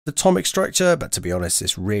atomic structure, but to be honest,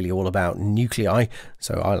 it's really all about nuclei,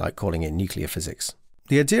 so I like calling it nuclear physics.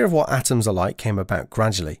 The idea of what atoms are like came about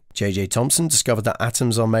gradually. J.J. Thomson discovered that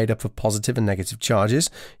atoms are made up of positive and negative charges.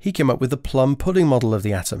 He came up with the plum pudding model of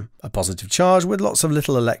the atom, a positive charge with lots of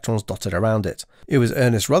little electrons dotted around it. It was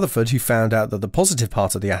Ernest Rutherford who found out that the positive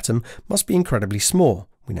part of the atom must be incredibly small.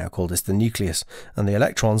 We now call this the nucleus, and the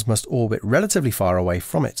electrons must orbit relatively far away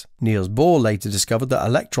from it. Niels Bohr later discovered that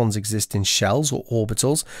electrons exist in shells or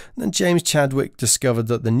orbitals, and then James Chadwick discovered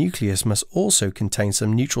that the nucleus must also contain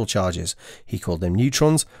some neutral charges. He called them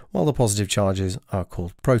neutrons, while the positive charges are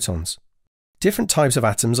called protons. Different types of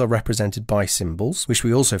atoms are represented by symbols, which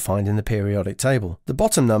we also find in the periodic table. The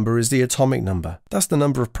bottom number is the atomic number. That's the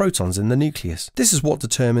number of protons in the nucleus. This is what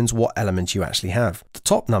determines what element you actually have. The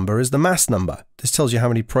top number is the mass number. This tells you how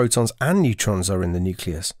many protons and neutrons are in the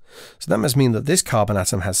nucleus. So that must mean that this carbon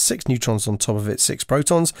atom has 6 neutrons on top of its 6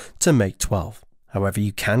 protons to make 12. However,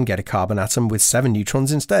 you can get a carbon atom with 7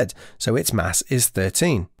 neutrons instead, so its mass is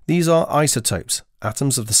 13. These are isotopes,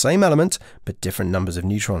 atoms of the same element but different numbers of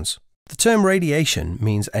neutrons. The term radiation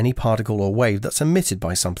means any particle or wave that's emitted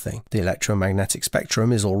by something. The electromagnetic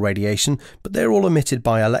spectrum is all radiation, but they're all emitted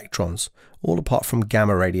by electrons, all apart from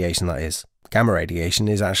gamma radiation, that is. Gamma radiation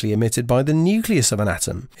is actually emitted by the nucleus of an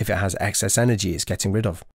atom. If it has excess energy, it's getting rid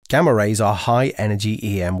of. Gamma rays are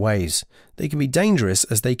high-energy EM waves. They can be dangerous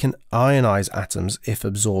as they can ionize atoms if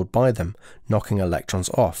absorbed by them, knocking electrons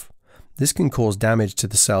off. This can cause damage to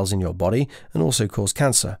the cells in your body and also cause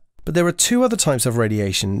cancer. But there are 2 other types of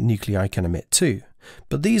radiation nuclei can emit too.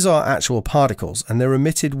 But these are actual particles, and they're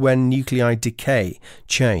emitted when nuclei decay,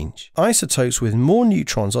 change. Isotopes with more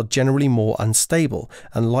neutrons are generally more unstable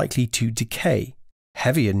and likely to decay.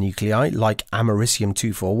 Heavier nuclei, like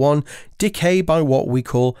americium-241, decay by what we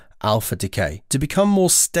call alpha decay. To become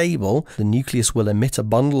more stable, the nucleus will emit a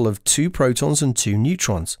bundle of 2 protons and 2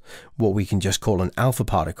 neutrons, what we can just call an alpha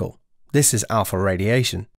particle. This is alpha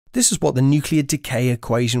radiation. This is what the nuclear decay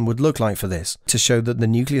equation would look like for this. To show that the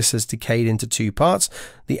nucleus has decayed into 2 parts,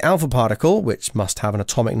 the alpha particle, which must have an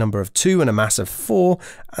atomic number of 2 and a mass of 4,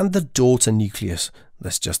 and the daughter nucleus.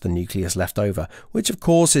 That's just the nucleus left over, which of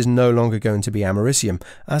course is no longer going to be americium,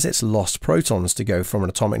 as it's lost protons to go from an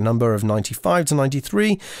atomic number of 95 to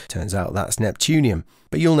 93. Turns out that's neptunium.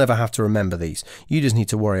 But you'll never have to remember these. You just need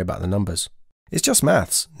to worry about the numbers. It's just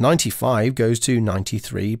maths. 95 goes to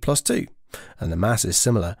 93 plus 2. And the mass is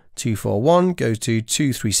similar. 241 goes to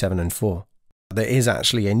 2, 3, 7 and 4. There is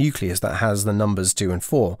actually a nucleus that has the numbers 2 and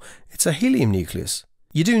 4. It's a helium nucleus.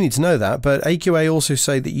 You do need to know that, but AQA also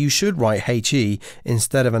say that you should write He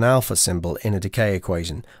instead of an alpha symbol in a decay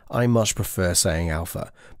equation. I much prefer saying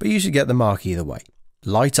alpha, but you should get the mark either way.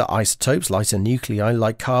 Lighter isotopes, lighter nuclei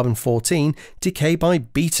like carbon-14, decay by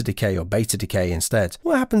beta decay or beta decay instead.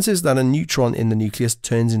 What happens is that a neutron in the nucleus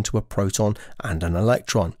turns into a proton and an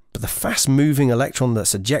electron. But the fast-moving electron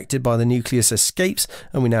that's ejected by the nucleus escapes,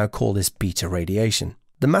 and we now call this beta radiation.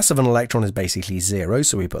 The mass of an electron is basically 0,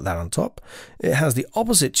 so we put that on top. It has the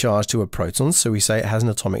opposite charge to a proton, so we say it has an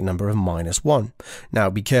atomic number of -1. Now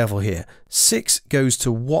be careful here. 6 goes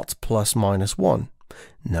to what plus -1?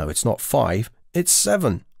 No, it's not 5. It's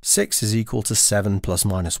 7. 6 is equal to 7 plus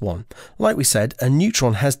 -1. Like we said, a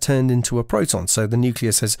neutron has turned into a proton, so the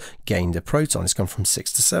nucleus has gained a proton. It's gone from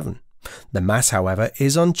 6 to 7. The mass, however,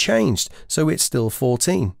 is unchanged, so it's still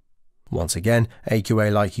 14. Once again, AQA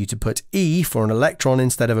like you to put E for an electron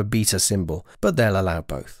instead of a beta symbol, but they'll allow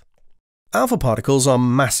both. Alpha particles are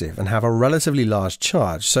massive and have a relatively large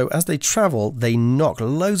charge, so as they travel, they knock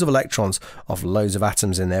loads of electrons off loads of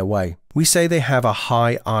atoms in their way. We say they have a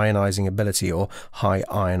high ionizing ability or high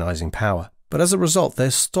ionizing power, but as a result,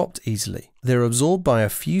 they're stopped easily. They're absorbed by a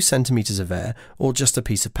few centimeters of air or just a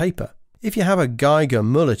piece of paper. If you have a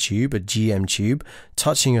Geiger-Müller tube, a GM tube,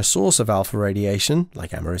 touching a source of alpha radiation,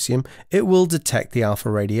 like americium, it will detect the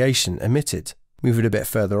alpha radiation emitted. Move it a bit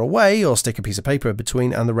further away or stick a piece of paper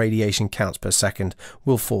between and the radiation counts per second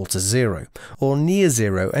will fall to 0, or near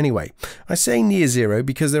 0 anyway. I say near 0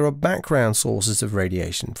 because there are background sources of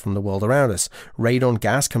radiation from the world around us. Radon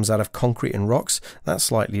gas comes out of concrete and rocks, that's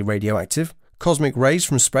slightly radioactive. Cosmic rays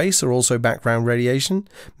from space are also background radiation.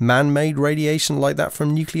 Man-made radiation like that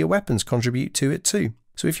from nuclear weapons contribute to it too.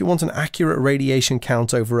 So if you want an accurate radiation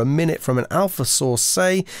count over a minute from an alpha source,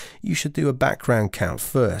 say, you should do a background count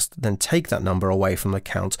first, then take that number away from the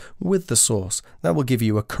count with the source. That will give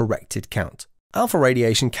you a corrected count. Alpha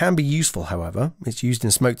radiation can be useful, however. It's used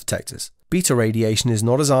in smoke detectors. Beta radiation is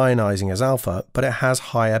not as ionizing as alpha, but it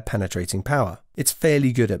has higher penetrating power. It's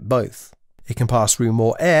fairly good at both. It can pass through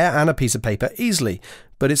more air and a piece of paper easily,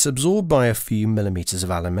 but it's absorbed by a few millimeters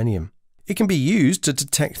of aluminium. It can be used to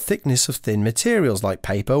detect thickness of thin materials like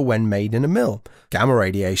paper when made in a mill. Gamma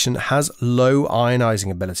radiation has low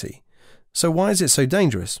ionizing ability. So why is it so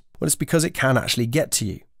dangerous? Well, it's because it can actually get to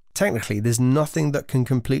you. Technically, there's nothing that can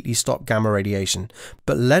completely stop gamma radiation,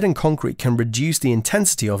 but lead and concrete can reduce the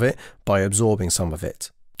intensity of it by absorbing some of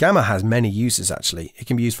it. Gamma has many uses actually. It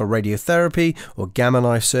can be used for radiotherapy or gamma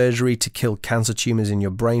knife surgery to kill cancer tumours in your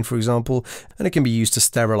brain, for example, and it can be used to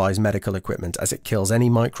sterilize medical equipment as it kills any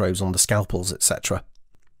microbes on the scalpels, etc.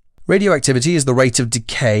 Radioactivity is the rate of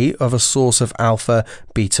decay of a source of alpha,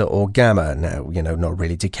 beta or gamma. Now, not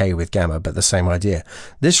really decay with gamma, but the same idea.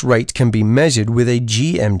 This rate can be measured with a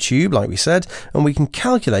GM tube, like we said, and we can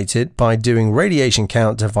calculate it by doing radiation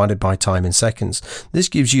count divided by time in seconds. This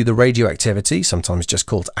gives you the radioactivity, sometimes just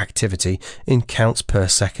called activity, in counts per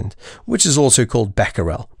second, which is also called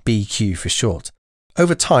becquerel, BQ for short.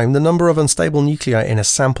 Over time, the number of unstable nuclei in a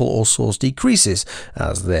sample or source decreases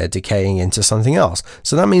as they're decaying into something else,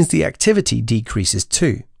 so that means the activity decreases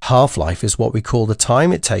too. Half-life is what we call the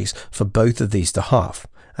time it takes for both of these to halve.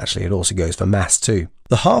 Actually, it also goes for mass too.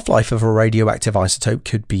 The half-life of a radioactive isotope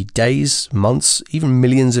could be days, months, even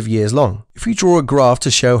millions of years long. If we draw a graph to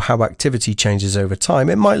show how activity changes over time,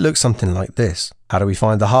 it might look something like this. How do we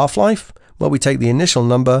find the half-life? Well, we take the initial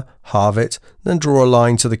number, halve it, then draw a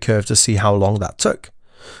line to the curve to see how long that took.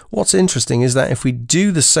 What's interesting is that if we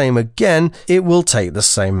do the same again, it will take the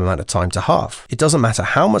same amount of time to halve. It doesn't matter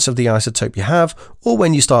how much of the isotope you have or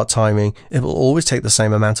when you start timing, it will always take the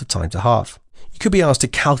same amount of time to halve. You could be asked to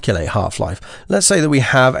calculate half-life. Let's say that we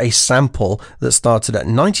have a sample that started at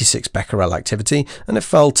 96 becquerel activity and it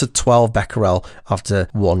fell to 12 becquerel after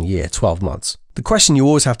 1 year, 12 months. The question you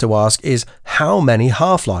always have to ask is how many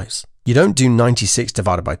half-lives? You don't do 96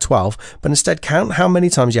 divided by 12, but instead count how many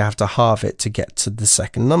times you have to halve it to get to the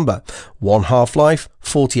second number. 1 half-life,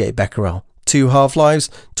 48 becquerel. 2 half-lives,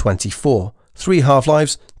 24. 3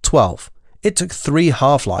 half-lives, 12. It took 3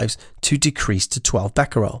 half-lives to decrease to 12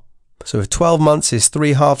 becquerel. So if 12 months is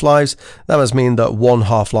 3 half-lives, that must mean that 1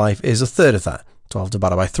 half-life is a third of that. 12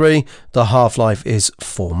 divided by 3, the half-life is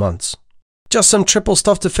 4 months. Just some triple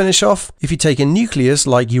stuff to finish off. If you take a nucleus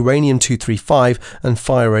like uranium-235 and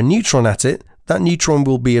fire a neutron at it, that neutron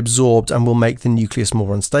will be absorbed and will make the nucleus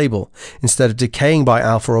more unstable. Instead of decaying by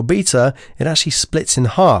alpha or beta, it actually splits in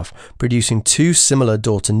half, producing 2 similar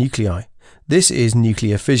daughter nuclei. This is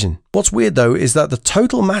nuclear fission. What's weird though is that the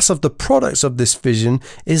total mass of the products of this fission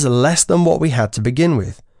is less than what we had to begin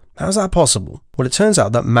with. How's that possible? Well, it turns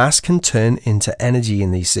out that mass can turn into energy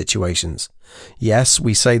in these situations. Yes,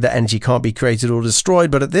 we say that energy can't be created or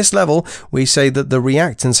destroyed, but at this level, we say that the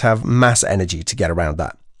reactants have mass energy to get around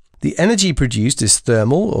that. The energy produced is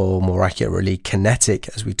thermal, or more accurately, kinetic,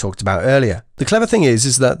 as we talked about earlier. The clever thing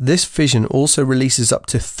is that this fission also releases up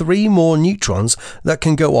to 3 more neutrons that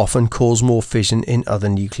can go off and cause more fission in other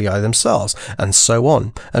nuclei themselves, and so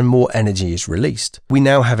on, and more energy is released. We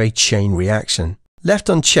now have a chain reaction. Left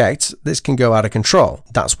unchecked, this can go out of control.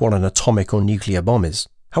 That's what an atomic or nuclear bomb is.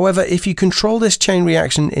 However, if you control this chain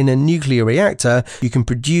reaction in a nuclear reactor, you can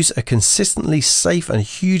produce a consistently safe and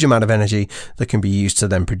huge amount of energy that can be used to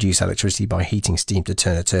then produce electricity by heating steam to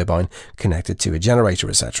turn a turbine connected to a generator,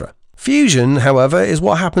 etc. Fusion, however, is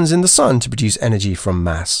what happens in the sun to produce energy from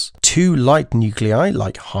mass. 2 light nuclei,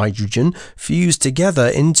 like hydrogen, fuse together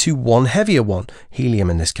into 1 heavier one, helium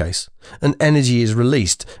in this case. And energy is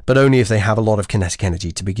released, but only if they have a lot of kinetic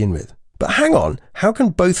energy to begin with. But hang on, how can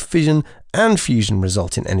both fission and fusion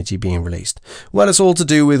result in energy being released? Well, it's all to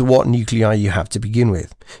do with what nuclei you have to begin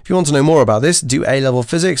with. If you want to know more about this, do A-level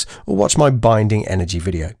physics or watch my binding energy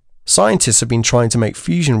video. Scientists have been trying to make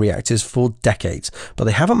fusion reactors for decades, but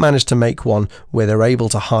they haven't managed to make one where they're able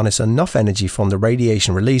to harness enough energy from the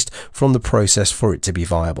radiation released from the process for it to be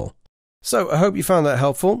viable. So I hope you found that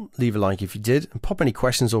helpful. Leave a like if you did, and pop any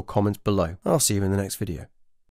questions or comments below. I'll see you in the next video.